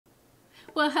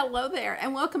Well, hello there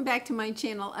and welcome back to my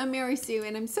channel. I'm Mary Sue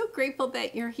and I'm so grateful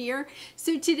that you're here.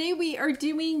 So today we are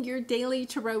doing your daily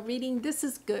tarot reading. This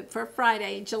is good for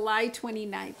Friday, July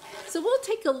 29th. So we'll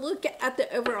take a look at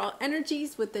the overall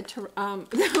energies with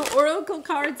the oracle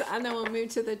cards, and then we'll move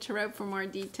to the tarot for more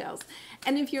details.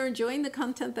 And if you're enjoying the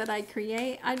content that I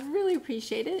create, I'd really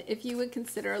appreciate it if you would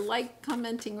consider like,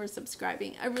 commenting, or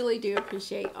subscribing. I really do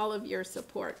appreciate all of your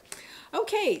support.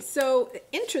 Okay, so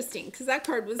interesting because that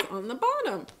card was on the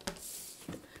bottom.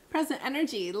 Present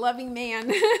energy, loving man.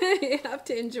 You have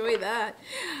to enjoy that.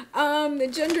 The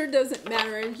gender doesn't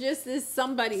matter. It's just this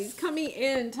somebody's coming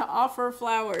in to offer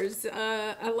flowers.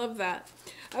 I love that.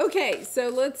 Okay, so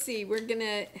let's see. We're going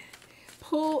to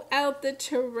pull out the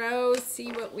tarot,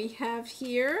 see what we have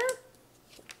here.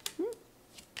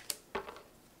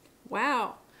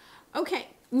 Wow. Okay.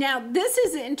 Now, this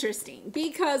is interesting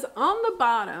because on the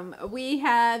bottom, we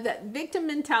have victim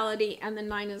mentality and the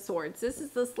Nine of Swords. This is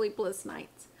the sleepless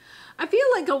nights. I feel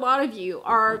like a lot of you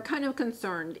are kind of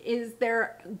concerned. Is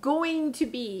there going to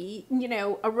be,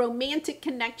 a romantic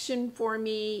connection for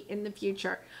me in the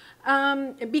future?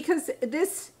 Because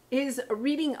this is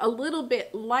reading a little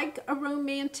bit like a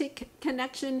romantic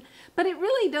connection, but it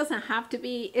really doesn't have to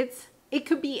be. It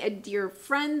could be a dear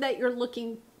friend that you're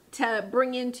looking to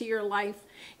bring into your life.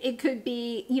 It could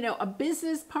be, a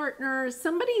business partner,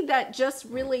 somebody that just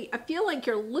really, I feel like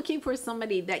you're looking for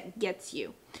somebody that gets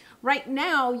you. Right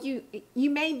now, you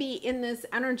may be in this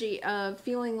energy of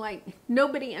feeling like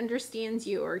nobody understands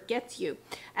you or gets you.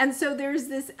 And so there's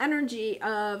this energy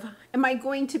of, am I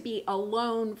going to be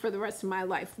alone for the rest of my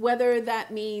life? Whether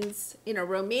that means in a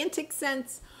romantic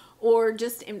sense or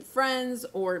just in friends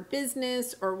or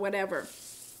business or whatever.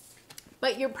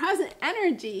 But your present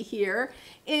energy here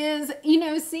is,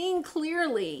 seeing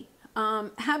clearly,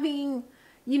 having,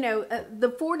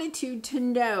 the fortitude to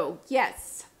know,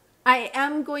 yes, I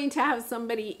am going to have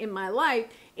somebody in my life.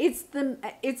 It's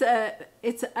a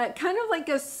kind of like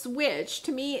a switch.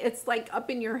 To me, it's like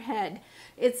up in your head.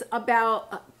 It's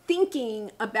about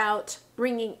thinking about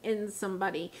bringing in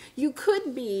somebody. You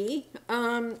could be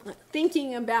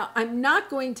thinking about, I'm not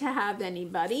going to have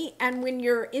anybody. And when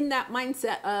you're in that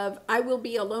mindset of, I will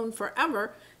be alone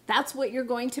forever, that's what you're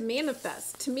going to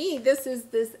manifest. To me, this is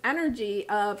this energy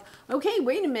of, okay,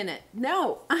 wait a minute.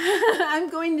 No, I'm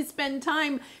going to spend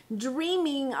time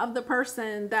dreaming of the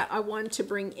person that I want to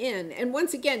bring in. And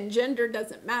once again, gender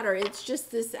doesn't matter. It's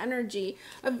just this energy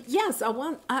of, yes, I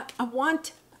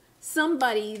want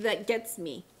somebody that gets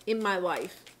me in my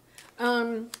life.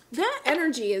 That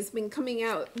energy has been coming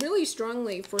out really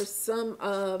strongly for some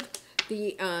of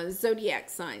the zodiac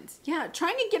signs. Yeah,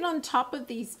 trying to get on top of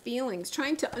these feelings,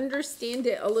 trying to understand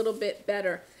it a little bit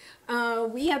better.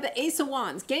 We have the Ace of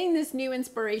Wands, getting this new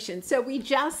inspiration. So we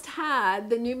just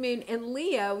had the new moon in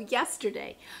Leo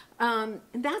yesterday.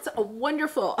 That's a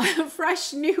wonderful,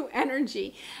 fresh, new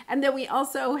energy. And then we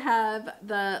also have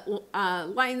the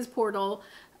Lion's Portal,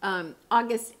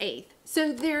 August 8th.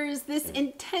 So there's this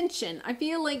intention. I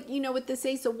feel like, with this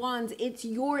Ace of Wands, it's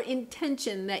your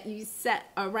intention that you set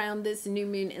around this new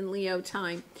moon in Leo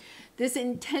time. This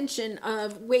intention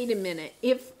of, wait a minute,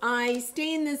 if I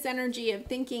stay in this energy of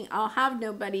thinking I'll have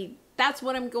nobody, that's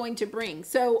what I'm going to bring.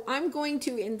 So I'm going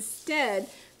to instead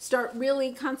start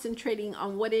really concentrating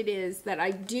on what it is that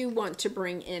I do want to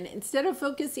bring in, instead of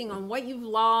focusing on what you've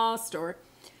lost or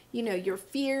your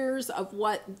fears of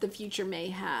what the future may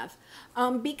have,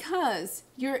 because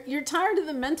you're tired of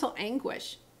the mental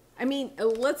anguish. I mean,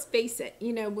 let's face it,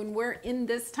 when we're in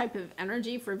this type of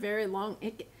energy for very long,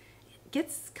 it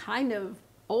gets kind of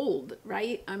old,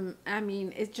 right? I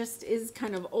mean, it just is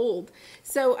kind of old.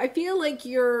 So I feel like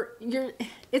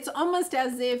it's almost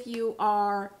as if you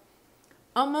are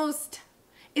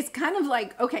it's kind of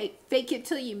like, okay, fake it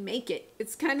till you make it.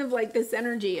 It's kind of like this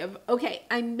energy of, okay,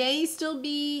 I may still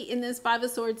be in this Five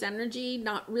of Swords energy,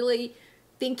 not really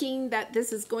thinking that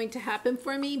this is going to happen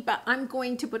for me, but I'm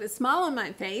going to put a smile on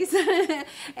my face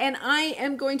and I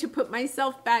am going to put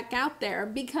myself back out there,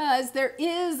 because there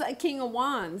is a King of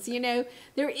Wands,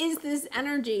 there is this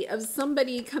energy of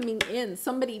somebody coming in,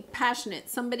 somebody passionate,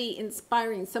 somebody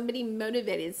inspiring, somebody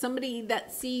motivated, somebody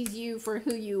that sees you for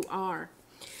who you are.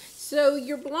 So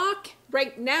your block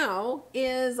right now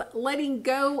is letting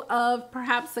go of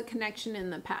perhaps a connection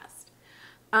in the past,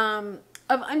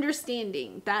 of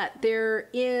understanding that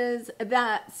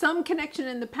some connection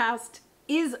in the past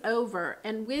is over.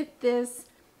 And with this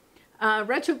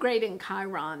retrograde in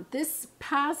Chiron, this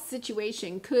past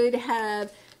situation could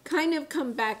have kind of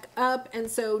come back up. And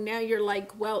so now you're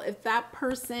like, well, if that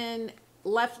person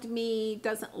left me,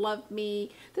 doesn't love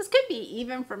me, this could be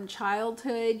even from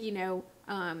childhood,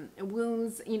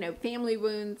 wounds, you know, family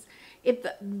wounds, if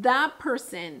that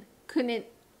person couldn't,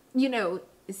 you know,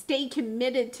 stay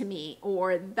committed to me,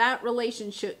 or that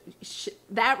relationship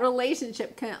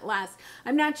couldn't last,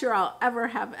 I'm not sure I'll ever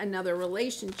have another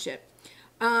relationship.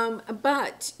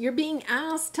 But you're being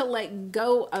asked to let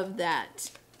go of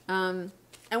that. And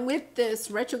with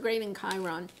this retrograde in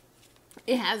Chiron,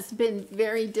 it has been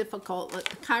very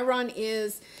difficult. Chiron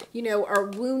is, you know, our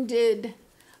wounded,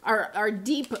 our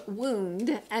deep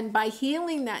wound. And by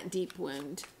healing that deep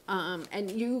wound,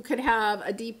 and you could have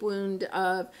a deep wound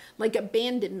of like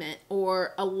abandonment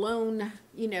or alone,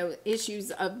 you know,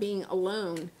 issues of being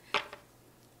alone,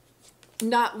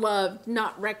 not loved,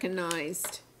 not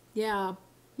recognized. Yeah.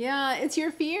 Yeah, it's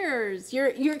your fears.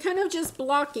 You're kind of just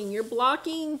blocking. You're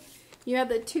blocking. You have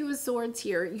the Two of Swords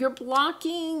here. You're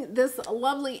blocking this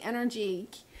lovely energy.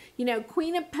 You know,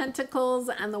 Queen of Pentacles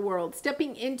and the World,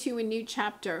 stepping into a new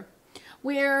chapter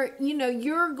where, you know,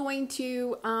 you're going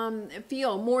to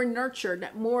feel more nurtured,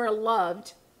 more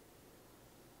loved.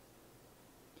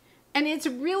 And it's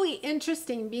really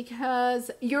interesting because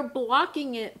you're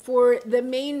blocking it for the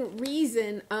main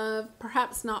reason of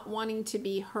perhaps not wanting to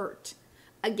be hurt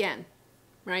again,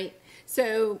 right?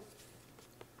 So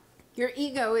your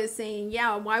ego is saying,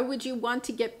 yeah, why would you want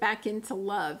to get back into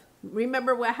love?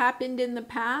 Remember what happened in the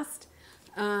past?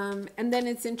 And then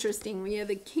it's interesting. We have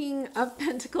the King of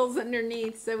Pentacles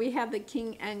underneath. So we have the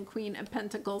King and Queen of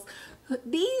Pentacles.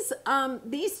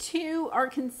 These two are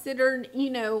considered,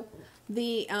 you know,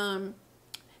 the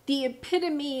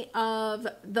epitome of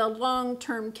the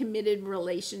long-term committed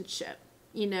relationship,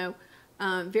 you know.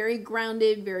 Very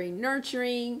grounded, very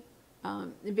nurturing,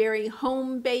 very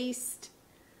home-based,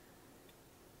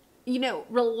 you know,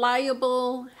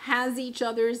 reliable, has each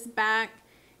other's back.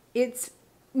 It's,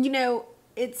 you know,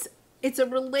 it's a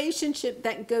relationship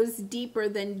that goes deeper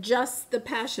than just the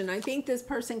passion. I think this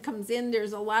person comes in,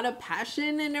 there's a lot of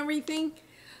passion and everything,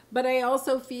 but I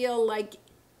also feel like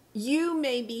you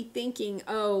may be thinking,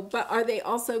 oh, but are they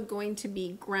also going to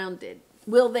be grounded?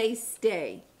 Will they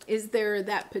stay? Is there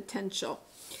that potential?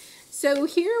 So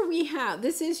here we have,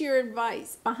 this is your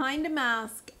advice, Behind a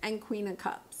Mask and Queen of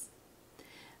Cups.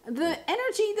 The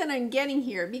energy that I'm getting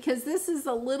here, because this is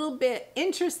a little bit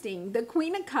interesting, the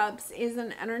Queen of Cups is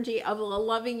an energy of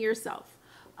loving yourself,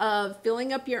 of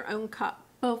filling up your own cup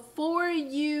before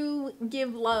you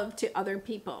give love to other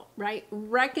people, right?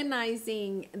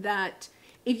 Recognizing that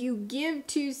if you give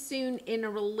too soon in a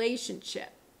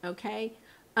relationship, okay,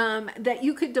 that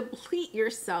you could deplete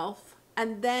yourself,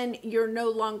 and then you're no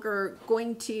longer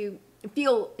going to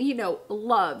feel, you know,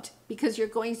 loved, because you're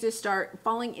going to start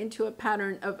falling into a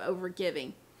pattern of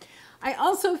overgiving. I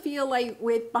also feel like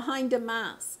with Behind a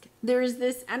Mask, there's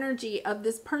this energy of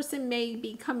this person may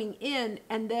be coming in,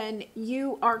 and then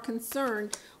you are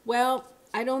concerned, well,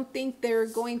 I don't think they're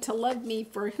going to love me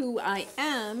for who I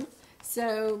am,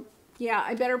 so yeah,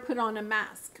 I better put on a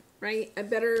mask, right? I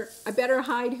better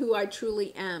hide who I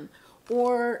truly am.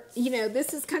 Or, you know,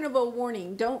 this is kind of a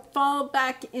warning. Don't fall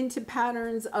back into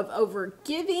patterns of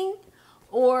overgiving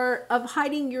or of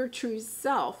hiding your true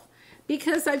self.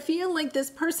 Because I feel like this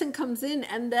person comes in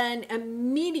and then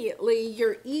immediately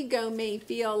your ego may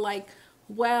feel like,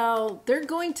 well, they're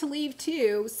going to leave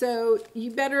too. So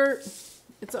you better,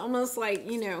 it's almost like,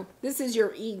 you know, this is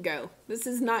your ego. This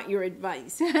is not your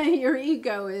advice. Your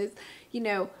ego is, you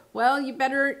know, well, you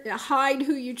better hide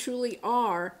who you truly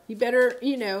are. You better,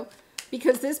 you know,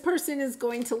 because this person is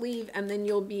going to leave and then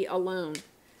you'll be alone.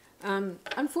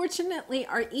 Unfortunately,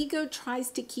 our ego tries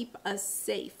to keep us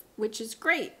safe, which is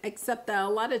great, except that a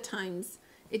lot of times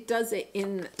it does it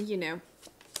in, you know,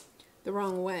 the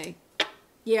wrong way.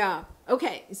 Yeah.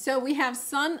 Okay. So we have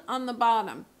Sun on the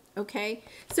bottom. Okay.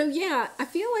 So yeah, I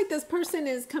feel like this person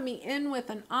is coming in with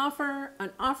an offer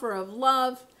of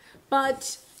love,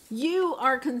 but you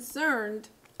are concerned,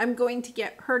 I'm going to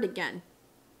get hurt again.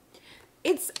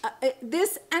 It's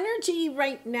this energy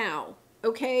right now,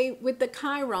 okay, with the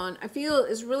Chiron, I feel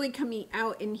is really coming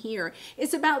out in here.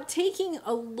 It's about taking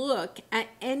a look at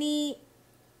any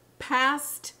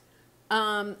past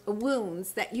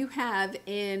wounds that you have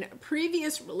in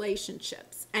previous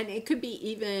relationships. And it could be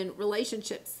even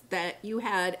relationships that you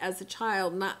had as a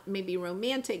child, not maybe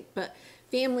romantic, but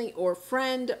family or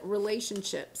friend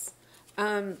relationships.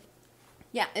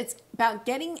 Yeah, it's about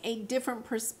getting a different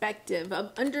perspective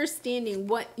of understanding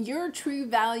what your true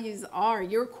values are,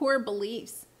 your core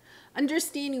beliefs,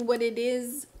 understanding what it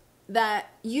is that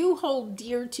you hold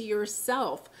dear to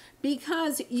yourself,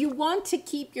 because you want to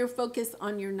keep your focus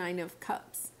on your Nine of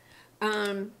Cups.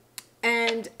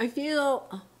 And I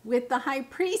feel with the High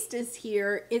Priestess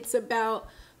here, it's about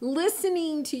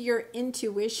listening to your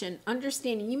intuition,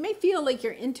 understanding. You may feel like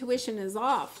your intuition is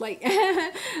off, like,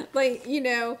 like, you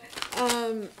know,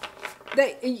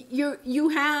 that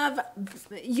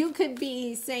you could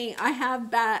be saying, I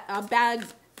have a bad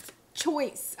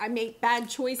choice. I make bad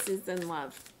choices in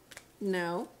love.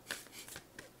 No.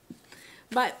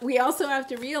 But we also have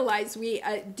to realize we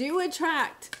do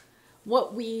attract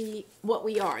what we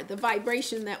are, the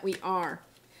vibration that we are.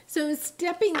 So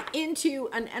stepping into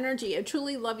an energy of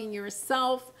truly loving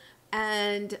yourself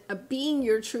and being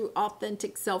your true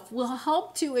authentic self will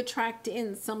help to attract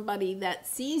in somebody that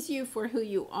sees you for who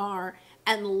you are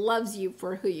and loves you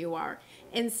for who you are,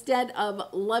 instead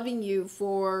of loving you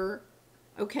for,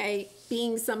 okay,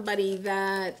 being somebody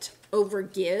that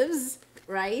overgives,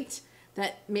 right?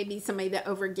 That maybe somebody that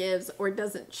overgives or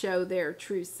doesn't show their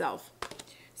true self.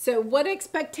 So what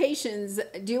expectations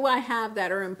do I have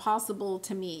that are impossible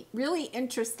to meet? Really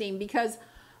interesting, because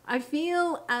I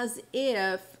feel as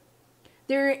if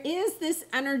there is this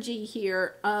energy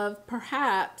here of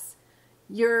perhaps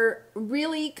you're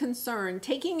really concerned,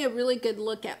 taking a really good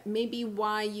look at maybe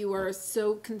why you are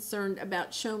so concerned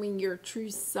about showing your true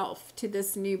self to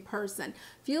this new person.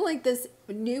 I feel like this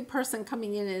new person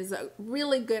coming in is a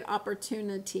really good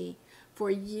opportunity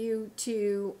for you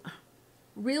to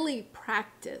really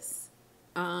practice,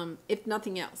 if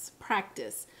nothing else,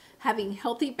 practice having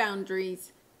healthy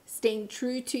boundaries, staying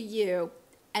true to you,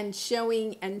 and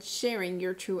showing and sharing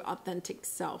your true authentic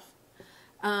self.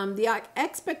 The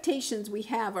expectations we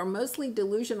have are mostly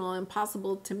delusional and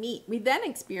impossible to meet. We then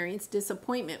experience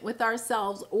disappointment with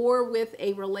ourselves or with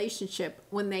a relationship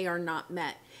when they are not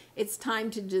met. It's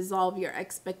time to dissolve your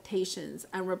expectations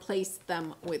and replace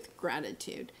them with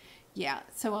gratitude. Yeah,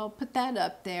 so I'll put that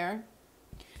up there.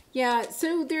 Yeah,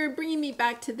 so they're bringing me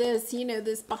back to this, you know,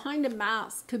 this behind a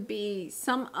mask could be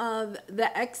some of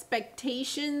the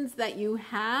expectations that you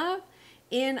have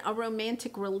in a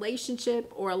romantic relationship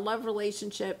or a love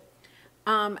relationship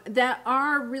that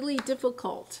are really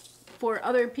difficult for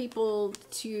other people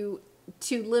to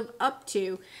live up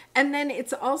to. And then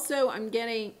it's also, I'm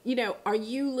getting, you know, are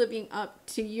you living up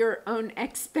to your own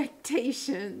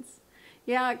expectations?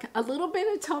 Yeah, a little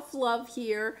bit of tough love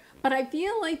here, but I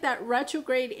feel like that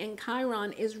retrograde in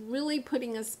Chiron is really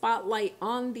putting a spotlight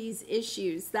on these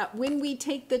issues, that when we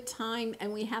take the time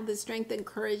and we have the strength and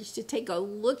courage to take a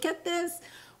look at this,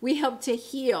 we help to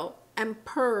heal and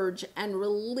purge and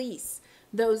release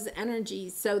those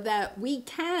energies so that we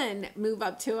can move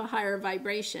up to a higher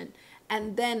vibration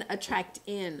and then attract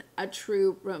in a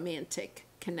true romantic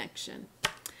connection.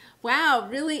 Wow,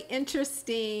 really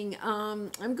interesting.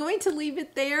 I'm going to leave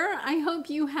it there. I hope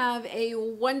you have a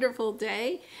wonderful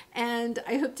day, and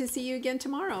I hope to see you again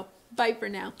tomorrow. Bye for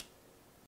now.